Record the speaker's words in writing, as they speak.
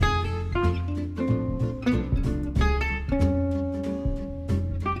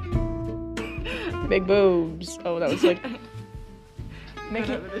big boobs. Oh, that was like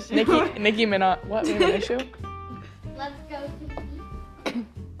Nicki Minaj. What? We have an issue? Let's go to eat.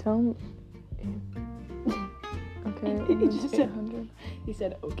 Tell him. Okay. He just said 800. He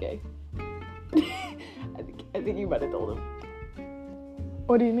said, okay. I think you might have told him.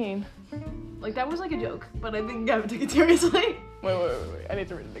 What do you mean? Like, that was like a joke, but I think Gavin took it seriously. Wait. I need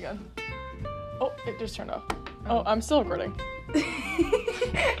to read it again. Oh, it just turned off. Oh, I'm still recording.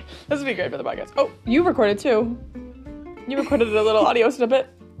 This would be great for the podcast. Oh, you recorded too. You recorded a little audio snippet.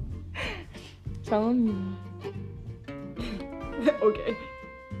 Tell him. Okay.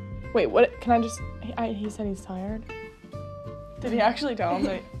 Wait, what? Can I just... He said he's tired. Did he actually tell him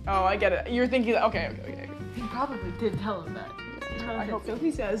that... Oh, I get it. You're thinking... Okay. He probably did tell him that. I hope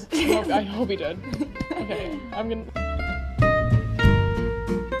Sophie says. I hope he did. Okay, I'm gonna...